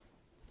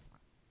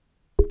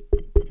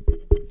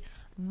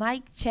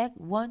Mic check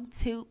 1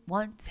 2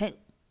 1 2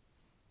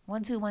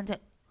 1 2 1 2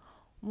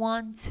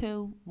 1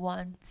 2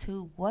 1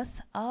 2.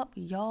 What's up,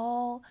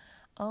 y'all?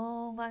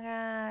 Oh my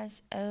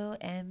gosh.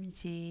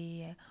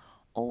 OMG.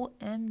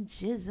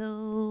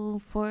 OMGizzle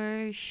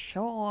for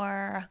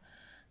sure.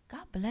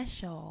 God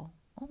bless y'all.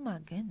 Oh my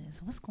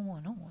goodness. What's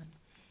going on?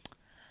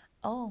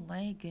 Oh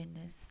my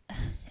goodness.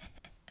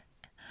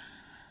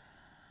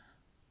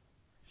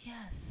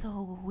 Yeah,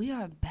 so we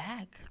are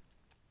back.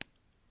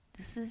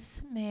 This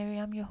is Mary.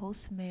 I'm your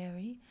host,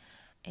 Mary.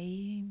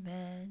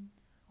 Amen.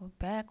 We're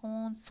back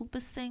on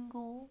Super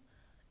Single.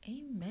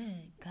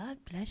 Amen. God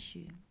bless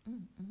you.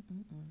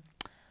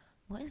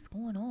 What is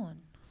going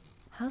on?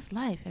 How's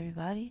life,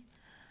 everybody?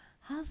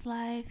 How's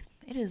life?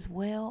 It is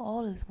well.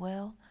 All is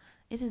well.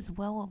 It is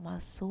well with my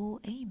soul.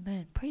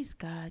 Amen. Praise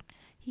God.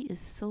 He is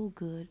so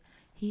good.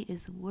 He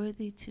is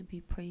worthy to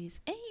be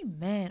praised.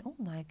 Amen. Oh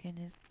my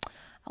goodness.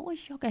 I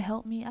wish y'all could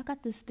help me. I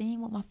got this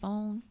thing with my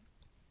phone.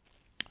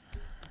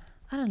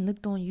 I done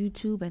looked on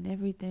YouTube and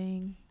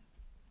everything.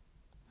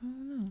 I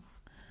don't know. It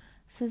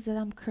says that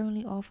I'm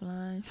currently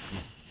offline.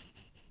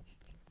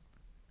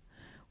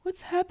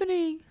 What's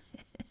happening?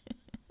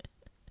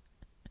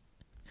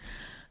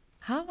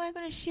 How am I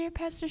going to share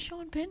Pastor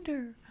Sean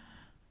Pender?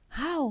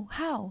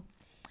 How?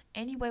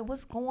 Anyway,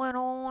 what's going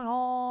on,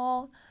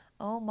 y'all?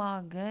 Oh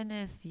my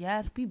goodness.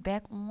 Yes, we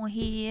back on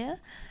here.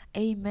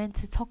 Amen.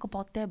 To talk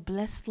about that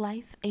blessed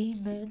life.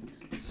 Amen.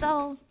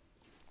 So,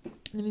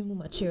 let me move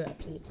my chair up,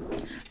 please.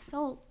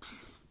 So,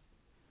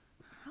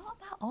 how am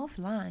I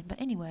offline? But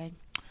anyway,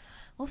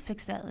 we'll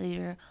fix that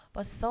later.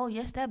 But so,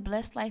 yes, that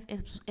blessed life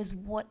is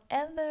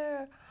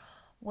whatever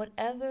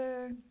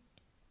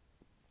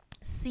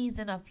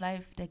season of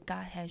life that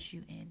God has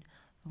you in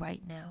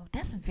right now.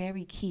 That's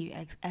very key.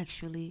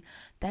 Actually,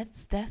 that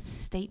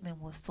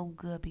statement was so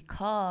good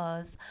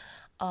because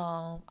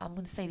I'm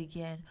gonna say it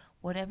again.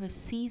 Whatever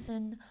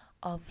season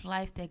of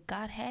life that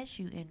God has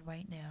you in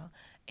right now,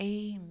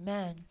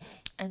 Amen.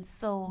 And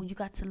so you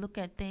got to look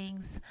at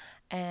things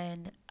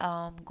and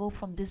go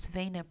from this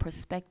vein and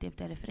perspective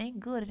that if it ain't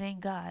good, it ain't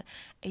God,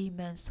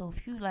 Amen. So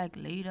if you like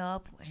laid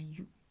up and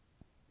you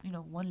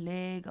one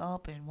leg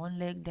up and one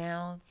leg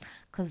down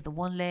because the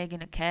one leg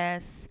in a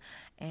cast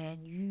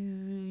and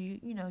you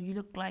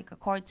look like a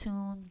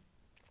cartoon,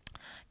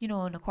 in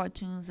the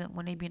cartoons and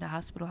when they be in the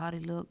hospital how they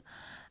look,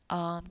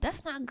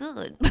 that's not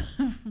good.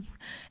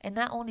 And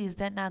not only is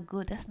that not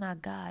good, that's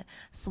not God.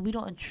 So we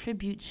don't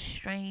attribute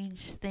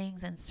strange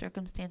things and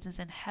circumstances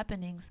and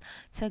happenings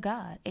to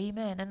God.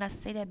 Amen. And I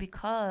say that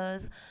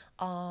because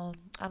I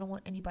don't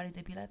want anybody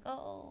to be like,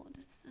 oh,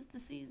 this is the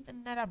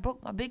season that I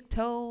broke my big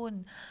toe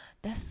and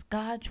that's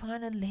God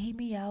trying to lay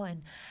me out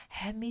and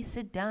have me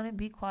sit down and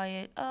be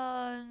quiet.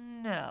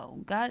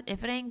 No. God,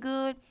 if it ain't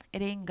good,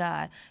 it ain't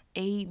God.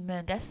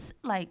 Amen. That's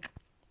like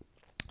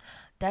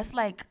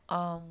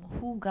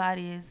who God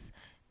is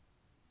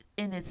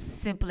in its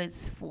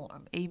simplest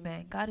form.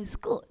 Amen. God is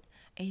good.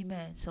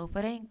 Amen. So if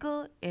it ain't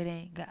good, it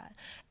ain't God.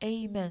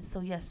 Amen. So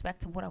yes, back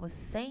to what I was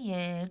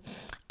saying.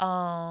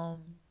 Um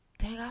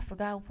Dang, I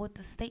forgot what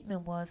the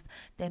statement was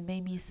that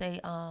made me say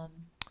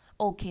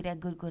okay, that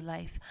good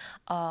life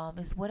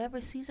is whatever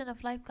season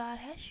of life God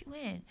has you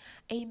in.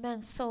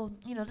 Amen. So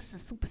this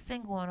is super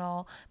single and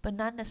all, but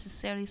not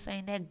necessarily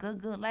saying that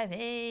good life,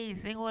 hey,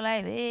 single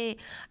life, hey.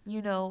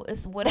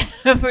 It's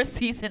whatever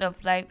season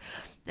of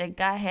life that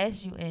God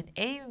has you in.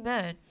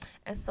 Amen.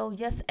 And so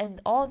yes,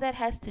 and all that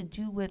has to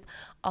do with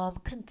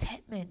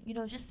contentment,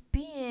 just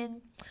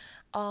being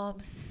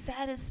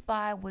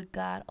satisfied with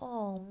God.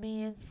 Oh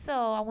man.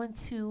 So I went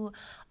to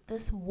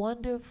this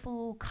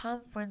wonderful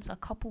conference a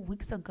couple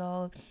weeks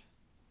ago.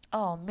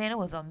 Oh man, it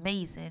was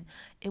amazing.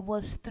 It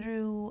was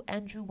through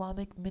Andrew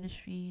Womack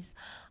Ministries.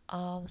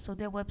 So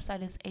their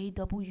website is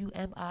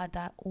awmi.org.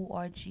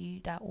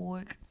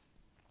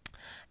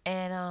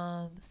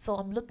 And so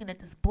I'm looking at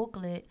this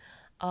booklet.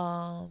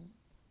 Um,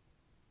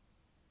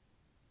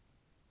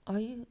 are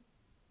you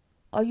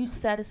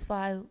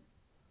satisfied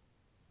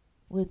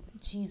with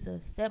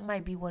Jesus? That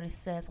might be what it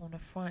says on the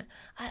front.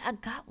 I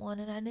got one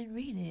and I didn't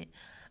read it,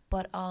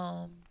 but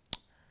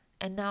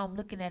and now I'm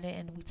looking at it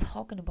and we're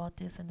talking about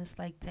this and it's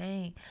like,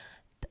 dang,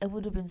 it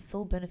would have been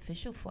so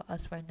beneficial for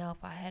us right now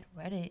if I had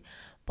read it.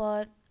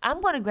 But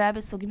I'm gonna grab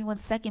it. So give me 1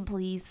 second,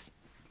 please.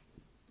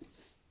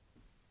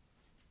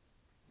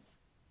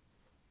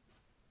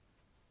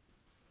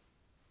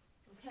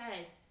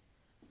 Okay.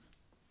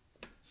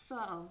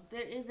 So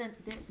there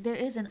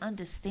is an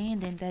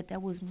understanding that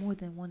that was more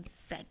than 1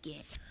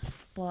 second,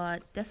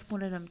 but that's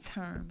one of them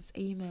terms.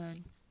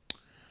 Amen.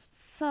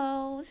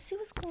 So let's see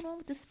what's going on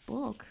with this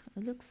book.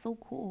 It looks so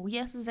cool.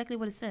 Yes, exactly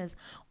what it says.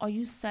 Are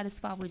you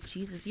satisfied with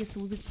Jesus? Yes,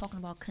 so we was talking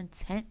about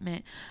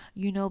contentment,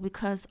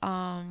 because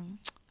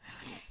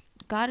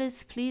God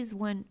is pleased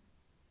when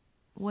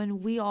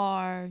we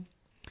are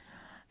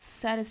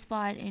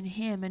satisfied in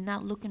him and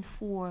not looking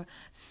for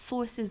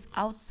sources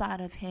outside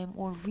of him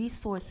or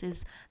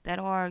resources that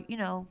are,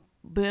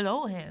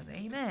 below him.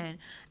 Amen.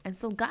 And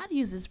so God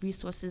uses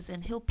resources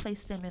and he'll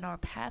place them in our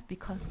path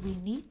because we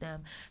need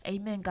them.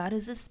 Amen. God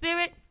is a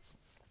spirit.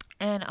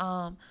 And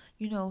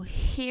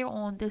here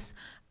on this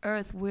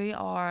earth, we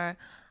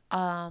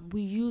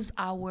use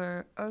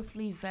our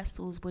earthly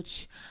vessels,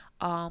 which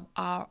are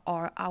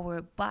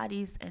our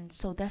bodies, and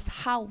so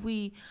that's how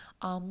we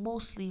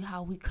mostly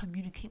how we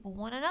communicate with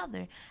one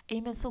another.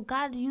 Amen. So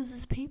God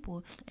uses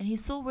people, and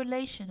He's so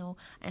relational,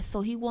 and so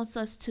He wants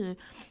us to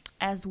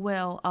as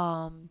well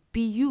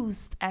be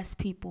used as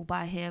people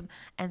by Him,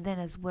 and then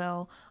as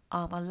well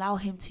allow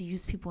Him to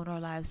use people in our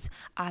lives,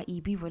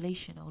 i.e., be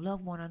relational,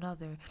 love one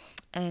another.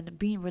 And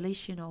being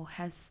relational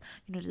has,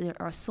 there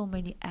are so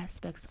many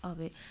aspects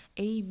of it.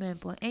 Amen.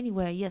 But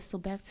anyway, yes, so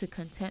back to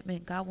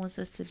contentment. God wants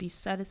us to be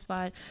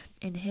satisfied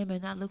in Him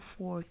and not look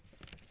for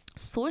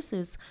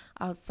sources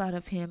outside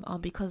of Him,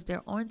 because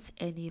there aren't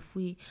any. If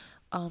we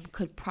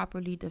could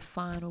properly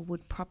define, or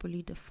would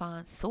properly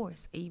define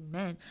source.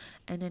 Amen.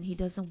 And then He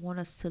doesn't want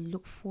us to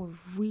look for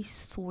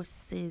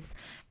resources.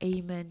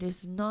 Amen.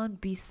 There's none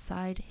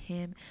beside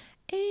Him.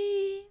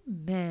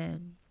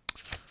 Amen.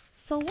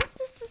 So what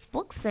is this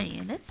book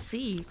saying? Let's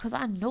see, because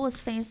I know it's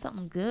saying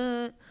something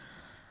good.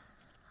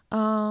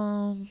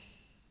 Um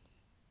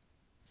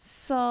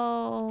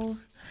so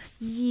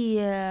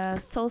yeah,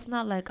 so it's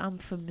not like I'm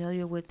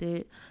familiar with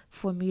it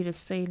for me to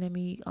say, let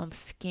me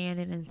scan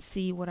it and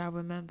see what I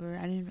remember.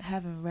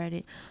 Haven't read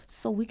it.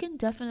 So we can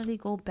definitely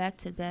go back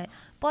to that.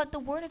 But the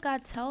word of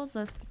God tells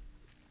us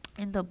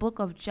in the book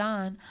of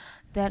John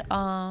that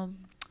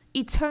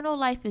eternal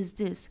life is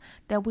this,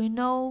 that we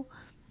know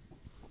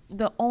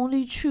the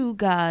only true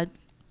God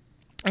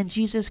and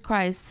Jesus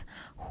Christ,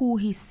 who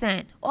He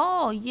sent.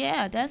 Oh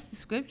yeah, that's the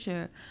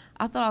scripture.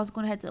 I thought I was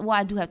gonna have to. Well,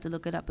 I do have to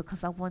look it up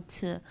because I want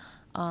to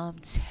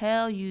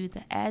tell you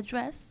the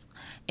address,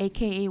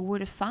 aka where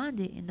to find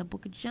it in the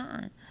book of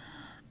John.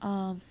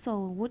 So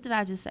what did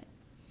I just say?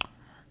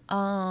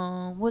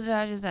 What did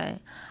I just say?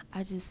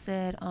 I just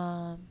said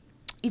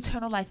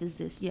eternal life is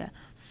this. Yeah.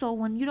 So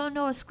when you don't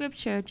know a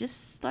scripture,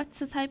 just start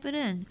to type it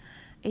in.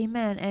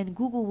 Amen. And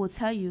Google will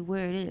tell you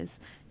where it is.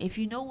 If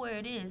you know where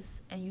it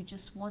is and you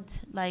just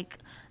want like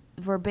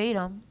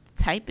verbatim,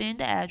 type in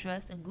the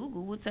address and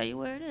Google will tell you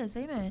where it is.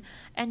 Amen.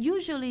 And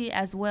usually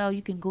as well,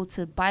 you can go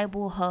to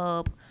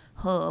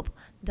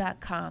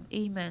BibleHub.com.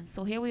 Amen.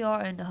 So here we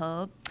are in the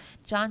hub,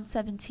 John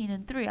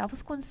 17:3. I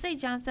was going to say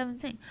John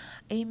 17.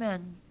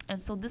 Amen.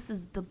 And so this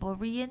is the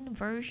Berean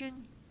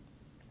version.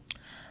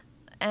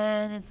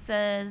 And it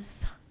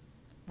says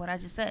what I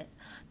just said.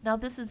 Now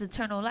this is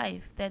eternal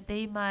life, that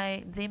they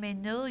may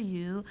know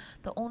you,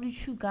 the only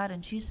true God,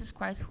 and Jesus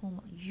Christ,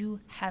 whom you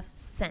have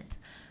sent.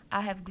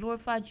 I have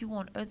glorified you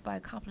on earth by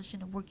accomplishing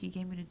the work you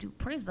gave me to do.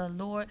 Praise the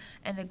Lord.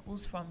 And it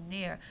goes from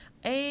there.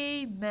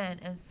 Amen.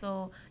 And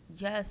so,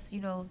 yes,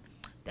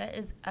 that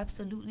is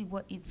absolutely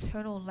what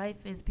eternal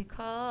life is,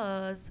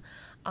 because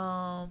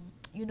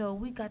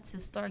we got to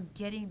start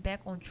getting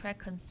back on track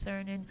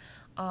concerning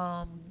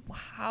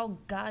how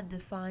God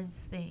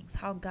defines things,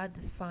 how God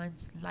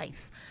defines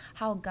life,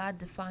 how God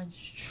defines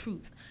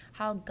truth,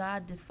 how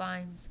God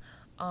defines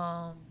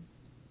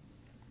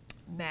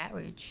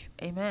marriage.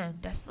 Amen.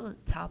 That's a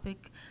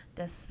topic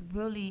that's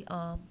really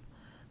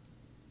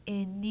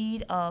in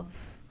need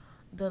of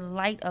the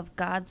light of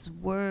God's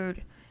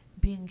word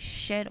being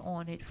shed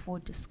on it for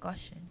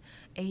discussion.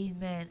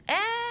 Amen.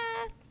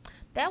 And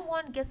that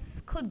one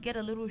could get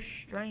a little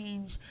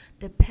strange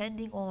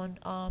depending on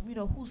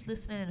who's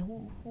listening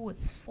and who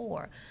it's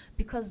for,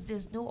 because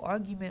there's no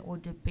argument or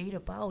debate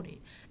about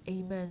it.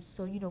 Amen.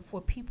 So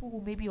for people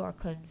who maybe are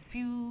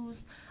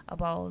confused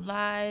about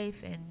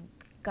life and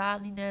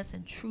godliness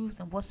and truth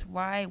and what's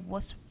right,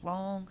 what's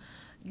wrong,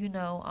 you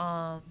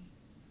know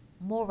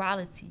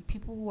morality,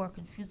 people who are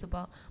confused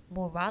about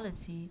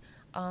morality,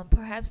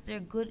 perhaps they're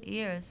good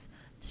ears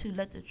to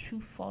let the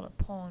truth fall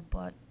upon.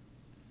 But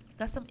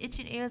got some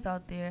itching ears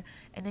out there,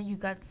 and then you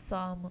got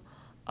some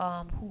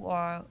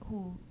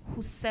who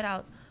set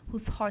out,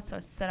 whose hearts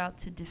are set out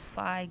to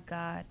defy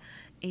God.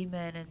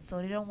 Amen. And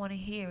so they don't want to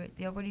hear it.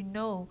 They already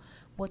know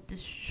what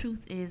this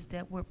truth is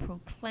that we're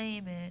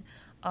proclaiming,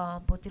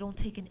 but they don't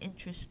take an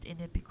interest in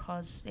it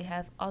because they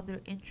have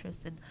other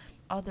interests and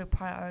other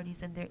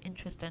priorities, and their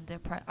interests and their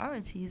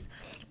priorities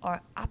are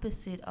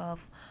opposite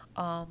of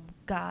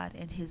God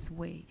and His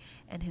way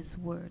and His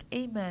word.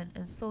 Amen.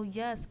 And so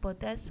yes, but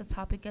that's a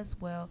topic as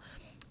well.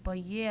 But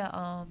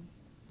yeah,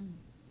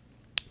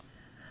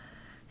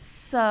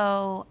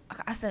 so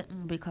I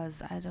said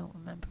because I don't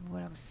remember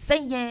what I was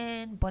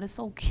saying, but it's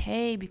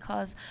okay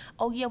because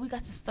oh yeah, we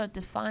got to start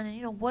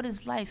defining, what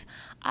is life.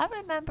 I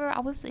remember I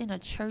was in a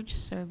church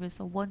service,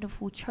 a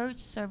wonderful church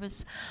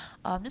service.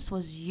 This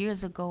was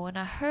years ago, and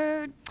I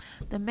heard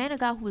the man of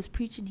God who was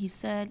preaching. He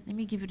said, "Let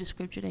me give you the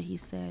scripture that he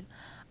said."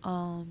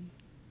 And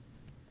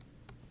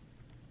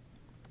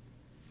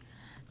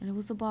it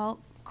was about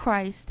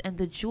Christ and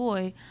the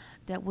joy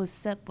that was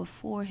set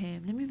before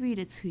Him. Let me read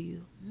it to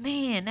you.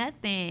 Man,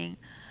 that thing.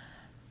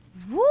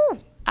 Woo!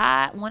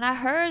 When I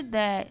heard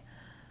that,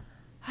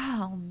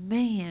 oh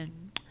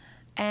man.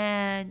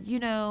 And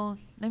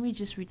let me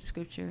just read the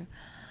scripture.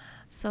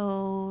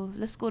 So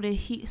let's go to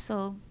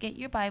so get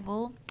your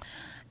Bible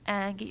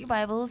And get your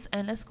Bibles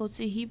and let's go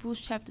to Hebrews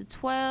chapter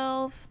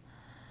 12.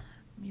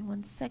 Give me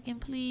 1 second,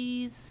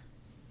 please.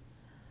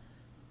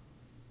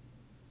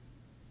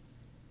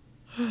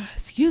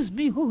 Excuse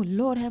me. Oh,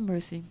 Lord have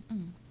mercy.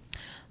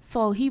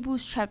 So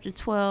Hebrews chapter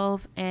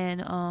 12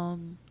 and I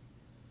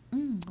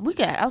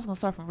was gonna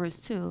start from verse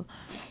 2.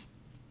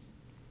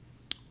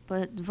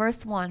 But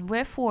verse 1,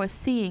 wherefore,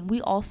 seeing we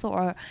also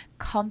are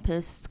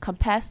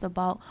compassed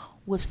about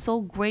with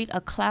so great a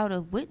cloud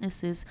of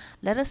witnesses,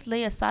 let us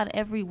lay aside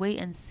every weight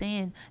and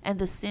sin, and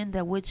the sin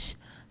which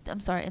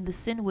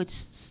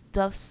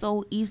doth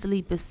so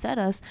easily beset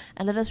us,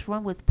 and let us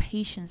run with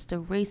patience the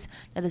race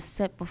that is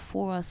set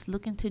before us,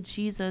 looking unto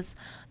Jesus,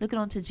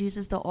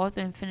 the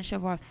author and finisher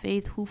of our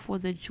faith, who for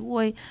the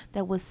joy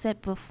that was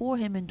set before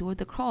him endured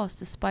the cross,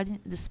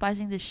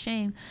 despising the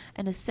shame,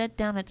 and is set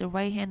down at the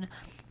right hand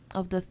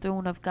of the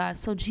throne of God.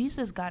 So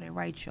Jesus got it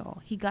right, y'all.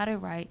 He got it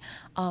right.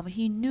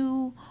 He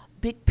knew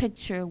big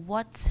picture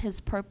what his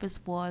purpose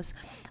was,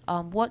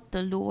 what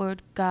the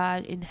Lord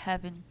God in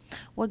heaven,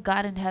 what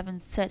God in heaven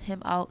set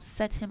him out,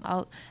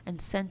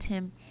 and sent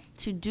him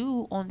to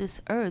do on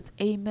this earth.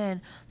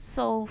 Amen.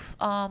 So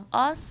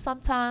us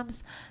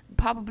sometimes,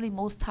 probably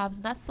most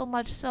times, not so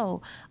much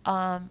so.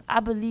 I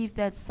believe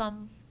that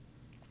some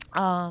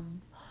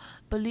um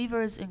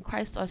believers in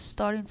Christ are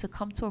starting to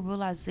come to a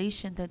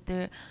realization that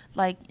they're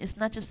like, it's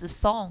not just a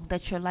song,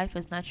 that your life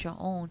is not your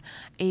own.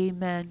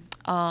 Amen.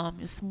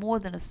 It's more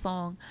than a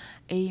song.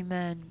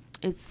 Amen.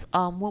 It's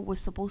what we're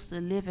supposed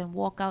to live and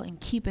walk out and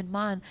keep in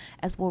mind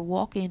as we're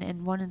walking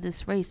and running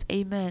this race.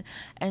 Amen.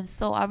 And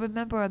so I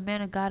remember a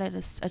man of God at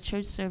a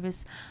church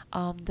service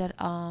that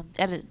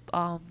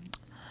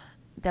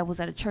was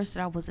at a church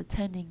that I was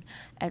attending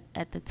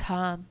at the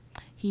time.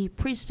 He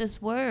preached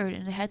this word,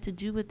 and it had to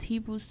do with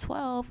Hebrews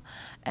 12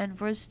 and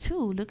verse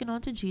 2, looking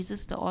unto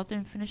Jesus, the author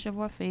and finisher of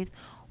our faith,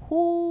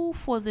 who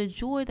for the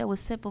joy that was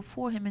set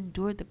before him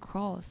endured the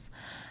cross.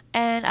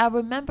 And I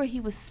remember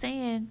he was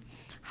saying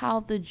how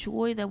the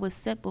joy that was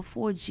set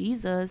before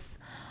Jesus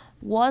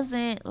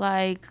wasn't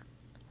like,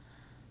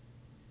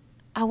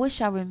 I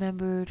wish I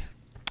remembered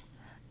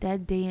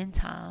that day and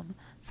time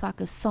so I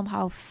could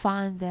somehow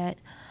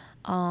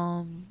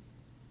um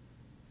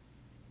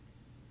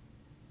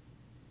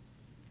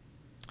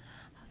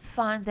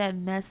find that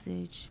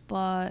message,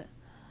 but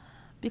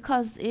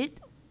because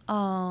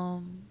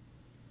um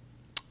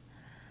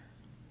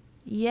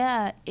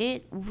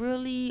it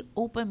really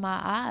opened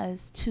my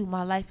eyes to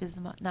my life is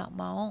not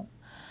my own.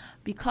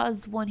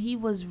 Because when he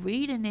was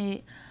reading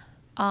it,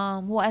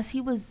 as he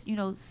was,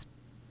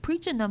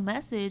 preaching the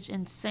message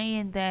and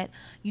saying that,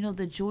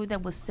 the joy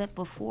that was set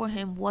before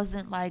him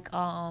wasn't like,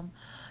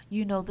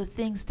 the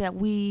things that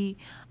we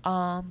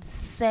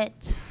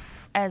set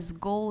as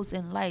goals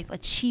in life,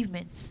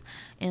 achievements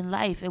in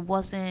life. It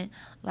wasn't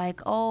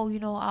like, oh,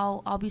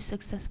 I'll be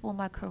successful in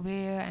my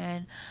career,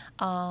 and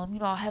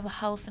I'll have a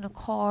house and a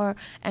car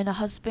and a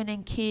husband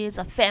and kids,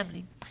 a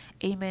family,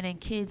 amen, and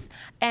kids.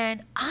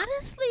 And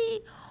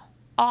honestly,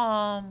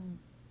 um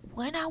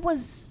when I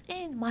was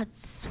in my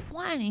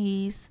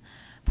 20s,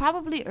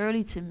 probably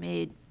early to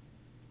mid,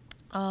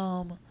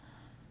 um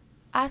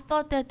I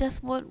thought that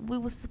that's what we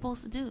were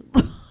supposed to do.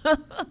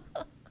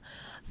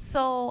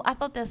 So I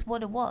thought that's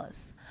what it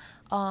was.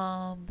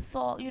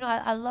 So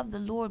I love the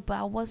Lord,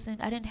 but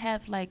I didn't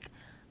have like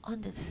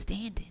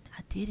understanding.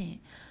 I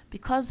didn't,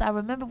 because I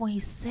remember when he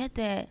said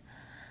that,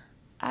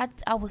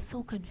 I was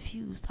so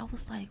confused. I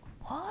was like,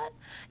 what?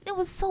 It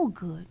was so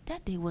good.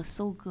 That day was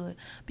so good,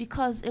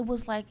 because it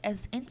was like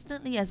as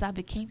instantly as I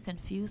became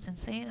confused and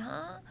saying,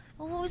 huh?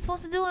 Well, what are we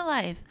supposed to do in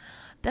life?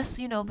 That's,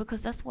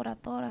 because that's what I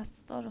thought. I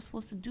thought I was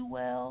supposed to do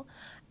well,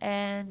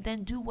 and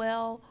then do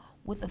well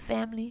with a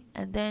family,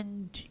 and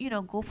then,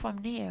 go from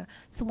there.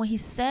 So when he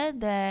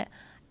said that,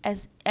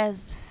 as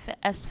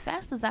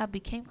fast as I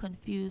became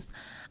confused,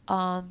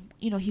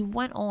 he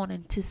went on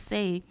and to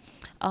say,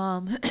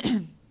 um,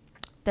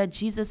 that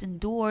Jesus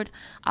endured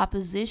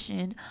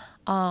opposition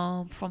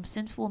from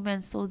sinful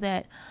men, so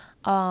that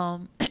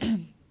um,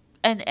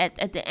 and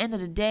at the end of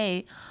the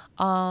day,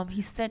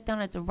 he sat down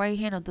at the right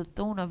hand of the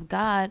throne of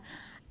God,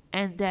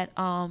 and that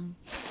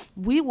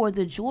we were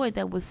the joy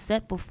that was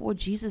set before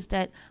Jesus,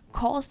 that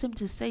caused him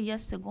to say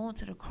yes to going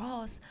to the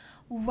cross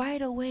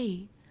right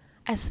away.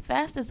 As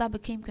fast as I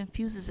became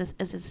confused,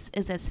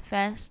 as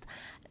fast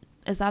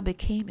as I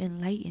became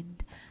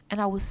enlightened. And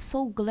I was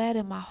so glad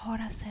in my heart.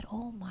 I said,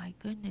 oh my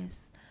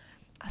goodness.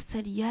 I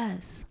said,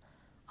 yes.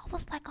 I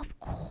was like, of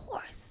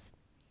course.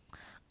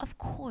 Of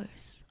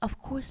course. Of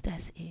course,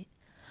 that's it.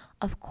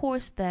 Of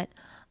course, that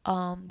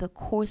the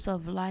course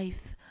of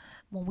life,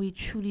 when we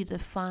truly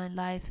define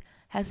life,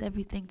 has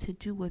everything to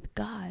do with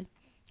God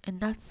and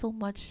not so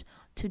much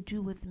to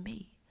do with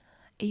me.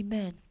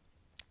 Amen.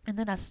 And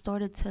then I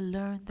started to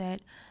learn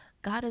that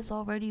God is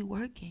already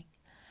working.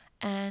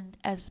 And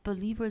as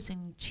believers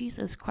in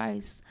Jesus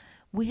Christ,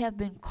 we have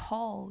been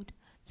called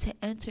to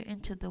enter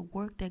into the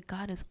work that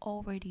God is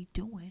already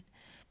doing.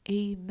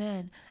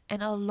 Amen.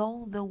 And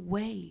along the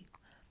way,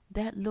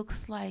 that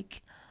looks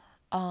like,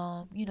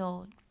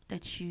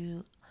 that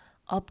you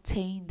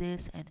obtain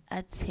this and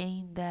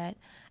attain that,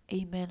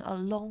 amen,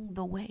 along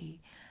the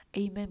way,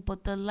 amen.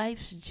 But the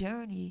life's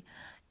journey,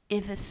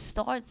 if it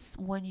starts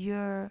when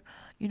you're,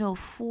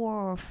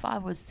 4 or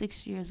 5 or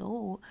 6 years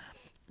old,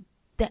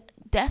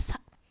 that's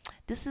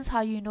this is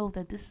how you know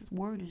that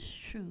word is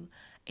true.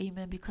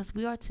 Amen. Because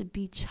we are to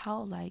be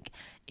childlike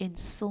in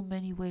so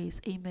many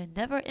ways. Amen.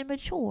 Never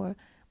immature,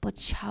 but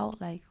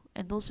childlike.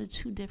 And those are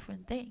two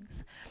different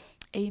things.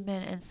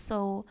 Amen. And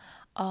so,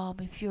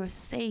 if you're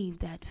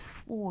saved at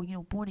 4,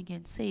 born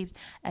again, saved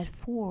at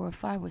 4 or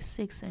 5 or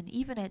 6, and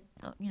even at,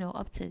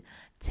 up to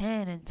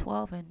 10 and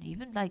 12 and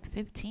even like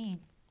 15,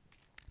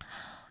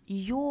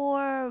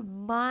 your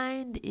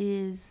mind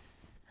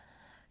is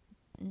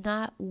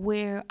not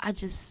where I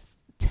just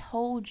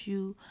told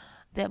you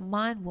that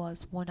mine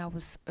was when I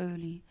was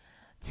early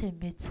to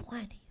mid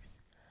 20s.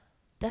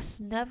 That's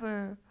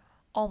never,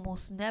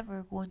 almost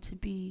never going to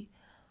be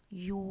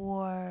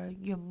your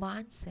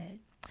mindset.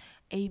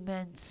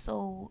 Amen.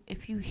 So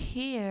if you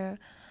hear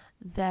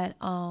that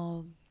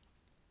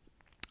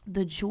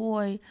the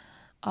joy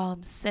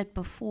set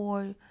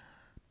before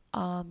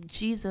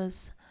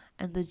Jesus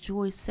and the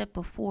joy set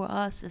before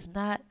us is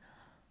not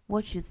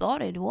what you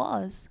thought it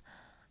was,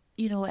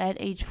 at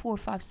age 4,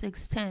 5,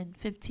 6, 10,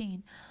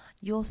 15,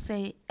 you'll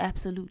say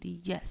absolutely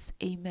yes,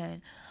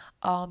 amen.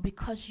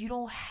 Because you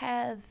don't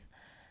have,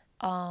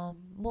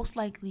 most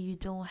likely you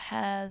don't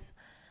have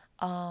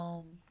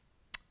um,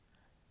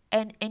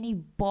 any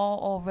ball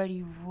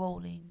already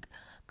rolling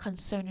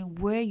concerning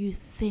where you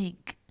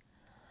think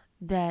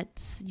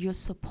that you're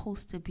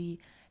supposed to be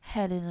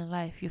headed in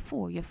life. You're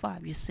 4, you're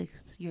 5, you're 6,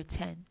 you're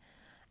 10.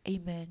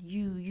 Amen.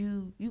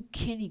 You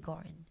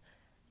kindergarten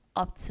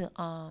up to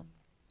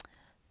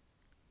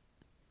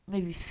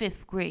maybe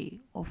 5th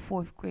grade or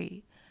 4th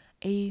grade.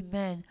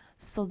 Amen.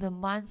 So the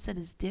mindset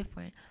is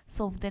different.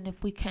 So then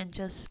if we can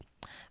just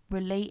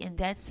relate in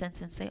that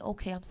sense and say,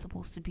 okay, I'm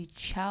supposed to be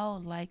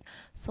childlike.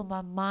 So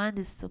my mind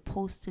is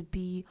supposed to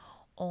be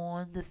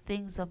on the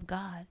things of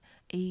God.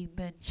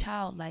 Amen.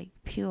 Childlike,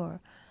 pure,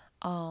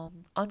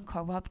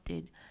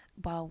 uncorrupted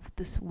by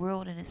this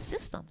world and its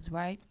systems,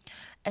 right?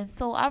 And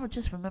so I would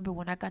just remember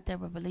when I got that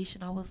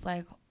revelation, I was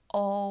like,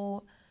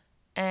 oh,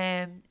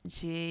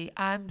 MG,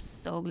 I'm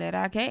so glad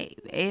I came.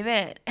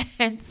 Amen.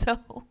 And so,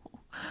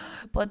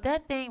 but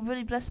that thing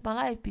really blessed my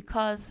life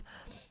because,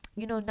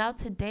 now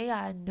today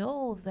I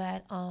know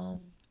that, and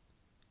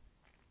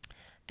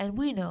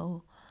we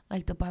know,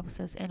 like the Bible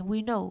says, and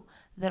we know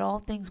that all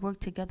things work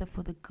together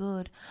for the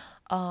good,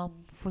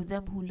 for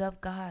them who love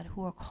God,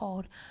 who are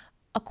called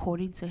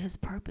according to his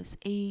purpose.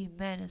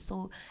 Amen. And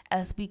so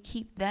as we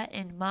keep that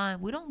in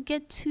mind, we don't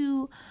get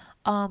too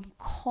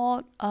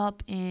caught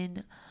up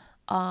in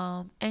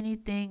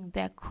anything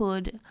that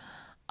could,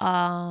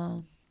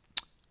 um,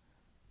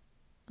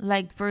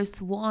 like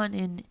verse 1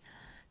 in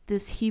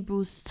this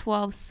Hebrews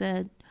 12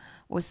 said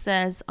or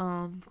says,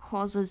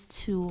 cause us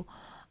to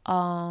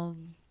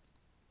um,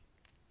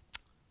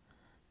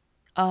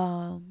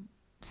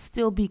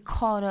 still be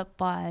caught up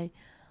by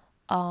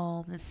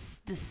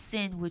the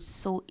sin which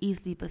so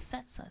easily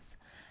besets us.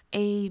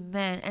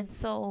 Amen. And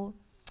so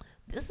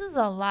this is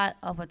a lot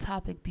of a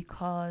topic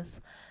because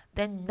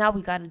then now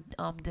we gotta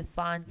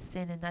define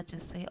sin and not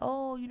just say,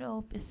 oh,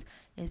 it's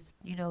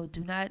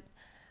do not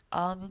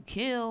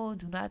kill,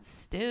 do not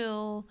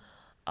steal.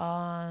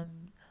 Um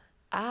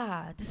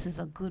this is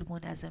a good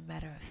one as a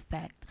matter of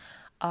fact.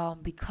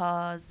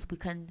 Because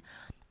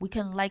we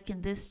can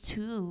liken this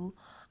to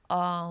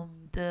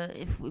the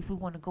if we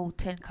want to go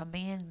 10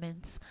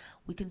 commandments,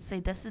 we can say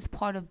this is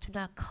part of do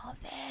not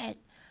covet,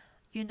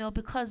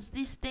 because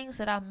these things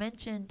that I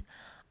mentioned,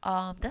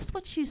 that's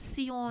what you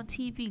see on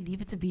TV,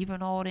 Leave It to Beaver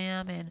and all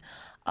them, and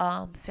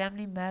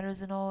Family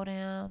Matters and all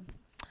them.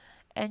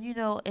 And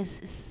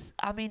it's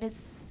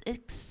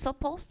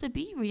supposed to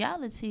be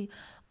reality,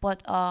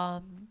 but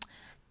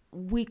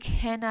we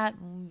cannot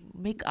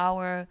make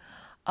our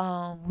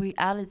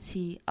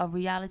reality a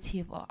reality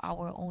of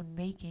our own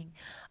making,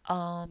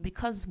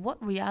 because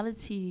what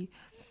reality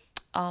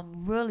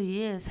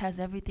really is has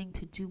everything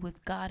to do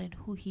with God and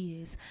who he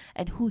is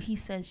and who he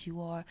says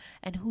you are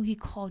and who he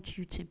called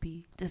you to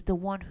be. There's the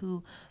one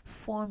who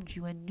formed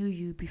you and knew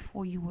you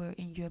before you were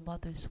in your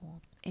mother's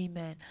womb.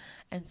 Amen.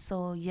 And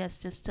so yes,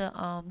 just to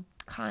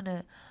kind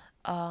of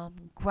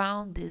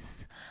ground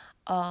this,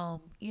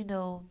 you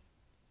know,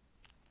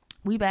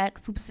 we back,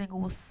 super single.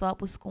 What's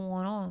up? What's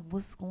going on?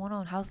 What's going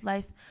on? How's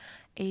life?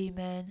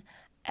 Amen.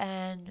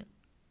 And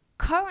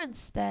current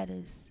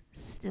status,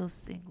 still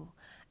single.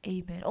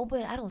 Amen. Oh,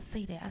 but I don't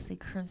say that. I say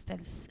current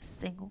status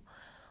single.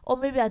 Or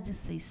maybe I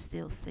just say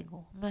still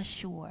single. I'm not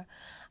sure.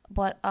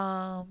 But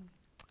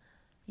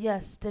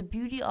yes, the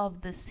beauty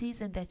of the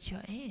season that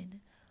you're in,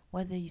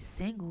 whether you're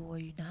single or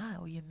you're not,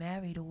 or you're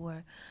married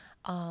or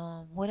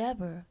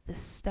whatever the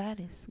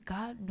status,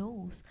 God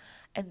knows,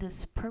 and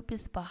there's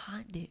purpose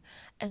behind it.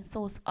 And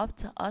so it's up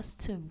to us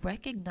to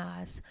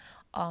recognize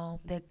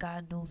that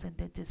God knows and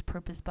that there's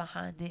purpose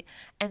behind it.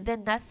 And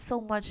then not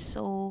so much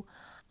so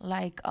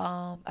like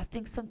I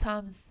think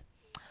sometimes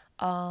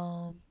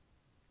um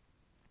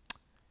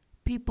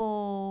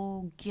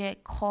people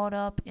get caught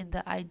up in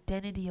the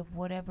identity of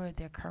whatever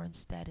their current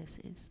status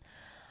is,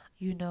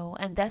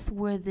 and that's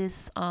where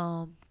this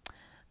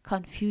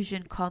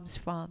confusion comes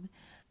from,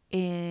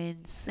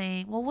 in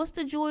saying, well, what's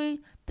the joy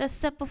that's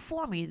set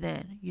before me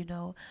then,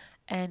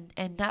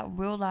 and not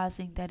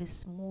realizing that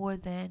it's more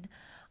than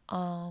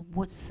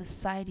what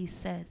society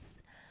says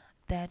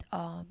that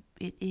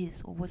it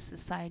is, or what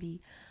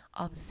society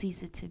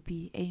sees it to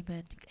be.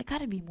 Amen. It got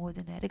to be more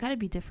than that. It got to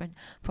be different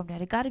from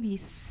that. It got to be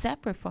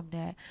separate from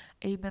that.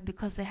 Amen.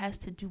 Because it has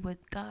to do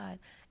with God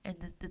and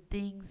the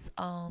things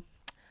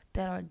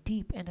that are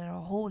deep and that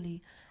are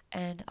holy,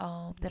 and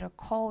that are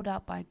called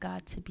out by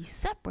God to be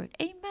separate.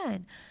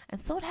 Amen. And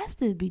so it has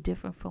to be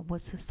different from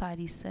what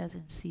society says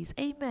and sees.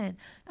 Amen.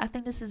 I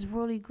think this is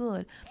really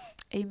good.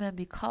 Amen.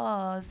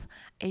 Because,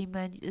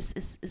 amen,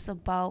 it's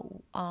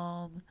about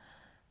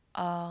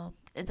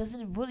it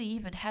doesn't really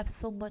even have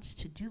so much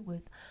to do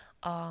with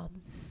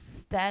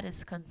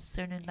status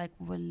concerning like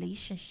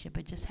relationship.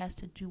 It just has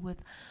to do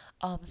with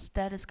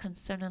status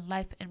concerning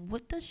life. And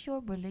what does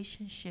your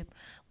relationship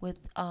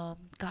with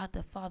God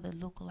the Father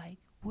look like?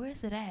 Where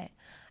is it at?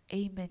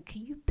 Amen.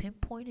 Can you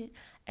pinpoint it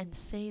and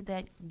say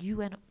that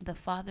you and the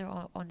Father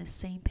are on the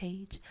same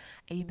page?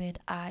 Amen.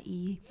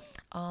 I.e.,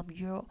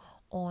 you're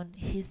on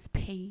His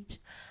page,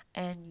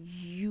 and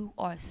you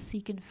are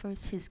seeking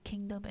first His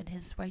kingdom and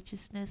His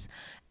righteousness.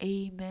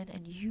 Amen.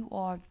 And you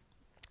are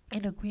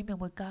in agreement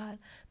with God,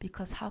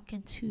 because how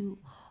can two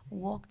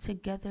walk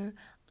together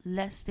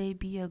lest they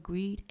be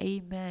agreed?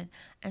 Amen.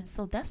 And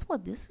so that's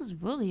what this is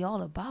really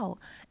all about.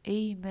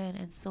 Amen.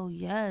 And so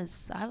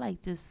yes, I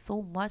like this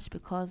so much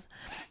because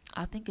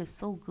I think it's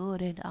so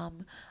good, and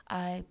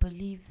I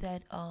believe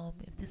that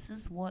if this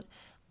is what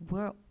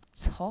we're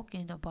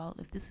talking about,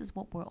 if this is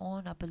what we're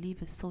on, I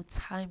believe it's so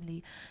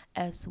timely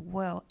as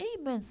well.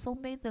 Amen. So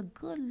may the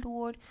good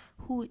Lord,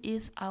 who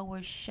is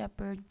our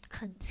shepherd,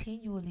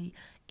 continually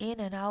in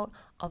and out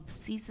of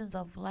seasons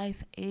of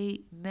life,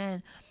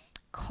 amen,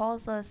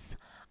 cause us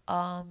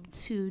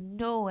to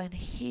know and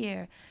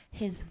hear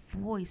His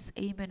voice,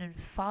 amen, and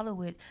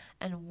follow it,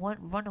 and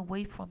run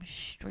away from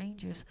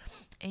strangers,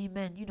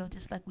 amen.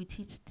 Just like we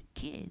teach the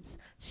kids,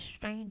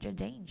 stranger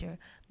danger.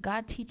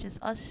 God teaches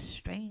us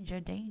stranger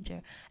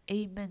danger,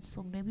 amen.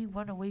 So may we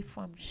run away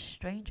from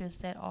strangers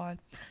that are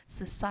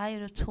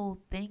societal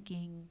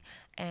thinking,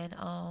 and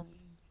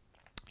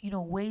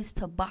ways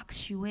to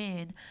box you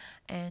in,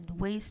 and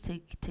ways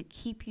to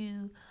keep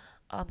you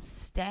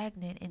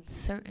stagnant in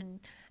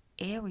certain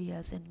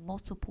areas, in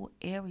multiple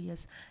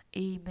areas.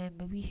 Amen.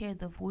 May we hear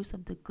the voice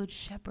of the good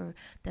shepherd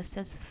that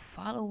says,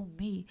 follow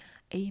me.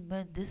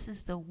 Amen. This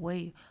is the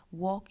way.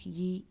 Walk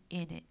ye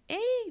in it.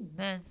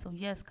 Amen. So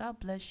yes, God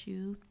bless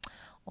you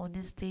on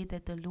this day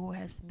that the Lord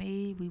has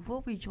made. We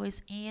will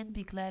rejoice and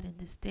be glad in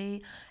this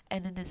day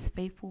and in this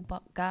faithful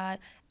God.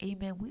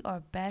 Amen. We are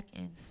back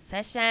in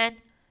session.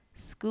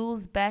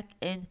 School's back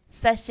in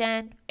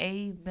session.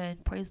 Amen.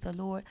 Praise the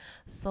Lord.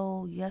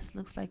 So, yes,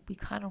 looks like we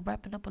kind of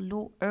wrapping up a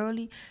little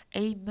early.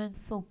 Amen.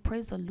 So,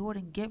 praise the Lord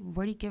and get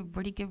ready, get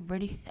ready, get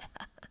ready.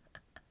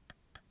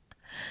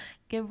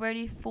 Get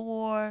ready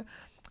for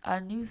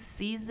a new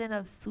season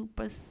of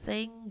Super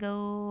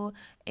Single.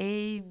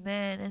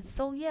 Amen. And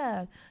so,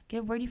 yeah,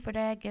 get ready for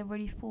that. Get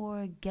ready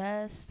for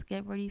guests.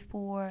 Get ready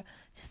for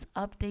just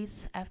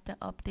updates after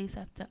updates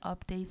after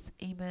updates.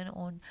 Amen.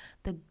 On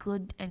the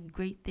good and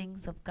great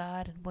things of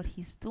God and what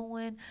He's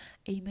doing.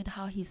 Amen.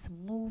 How He's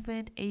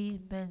moving.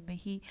 Amen. May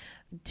He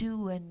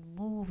do and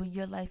move in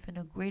your life in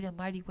a great and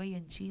mighty way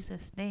in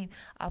Jesus' name.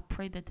 I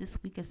pray that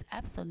this week is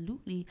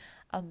absolutely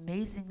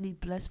amazingly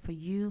blessed for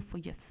you, for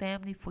your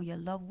family, for your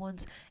loved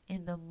ones.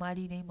 In the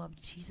mighty name of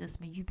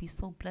Jesus, may you be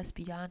so blessed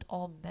beyond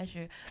all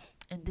measure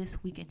in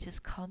this week, and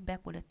just come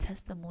back with a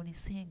testimony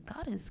saying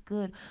God is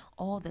good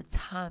all the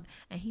time,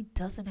 and He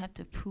doesn't have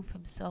to prove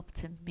Himself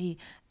to me.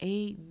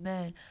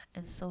 Amen.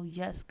 And so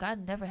yes,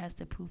 God never has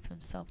to prove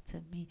Himself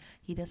to me.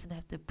 He doesn't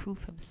have to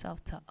prove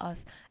Himself to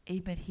us.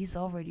 Amen. He's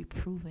already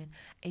proven.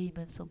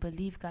 Amen. So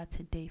believe God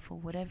today for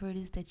whatever it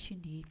is that you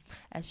need,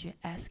 as you're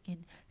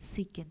asking,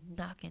 seeking,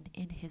 knocking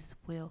in His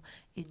will,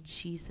 in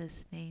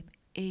Jesus' name.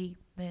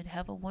 Amen.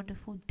 Have a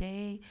wonderful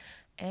day,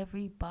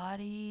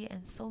 everybody.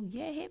 And so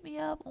yeah, hit me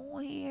up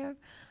on here.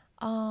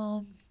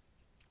 Um,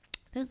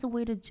 there's a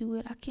way to do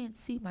it. I can't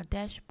see my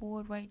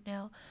dashboard right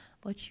now,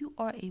 but you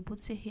are able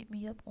to hit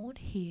me up on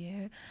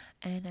here.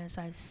 And as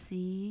I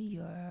see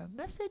your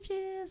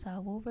messages, I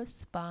will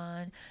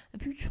respond.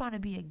 If you're trying to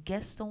be a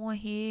guest on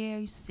here,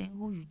 you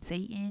single, you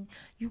dating,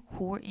 you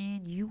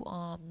courting, you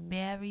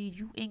married,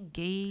 you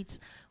engaged,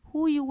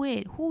 who you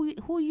with,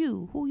 who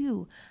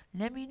you.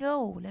 Let me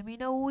know. Let me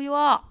know who you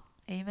are.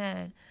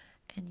 Amen.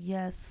 And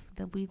yes,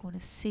 that we're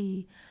gonna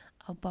see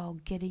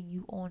about getting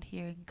you on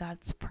here in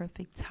God's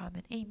perfect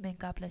timing. Amen.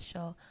 God bless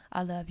y'all.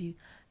 I love you.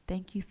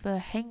 Thank you for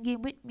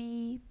hanging with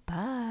me.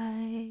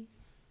 Bye.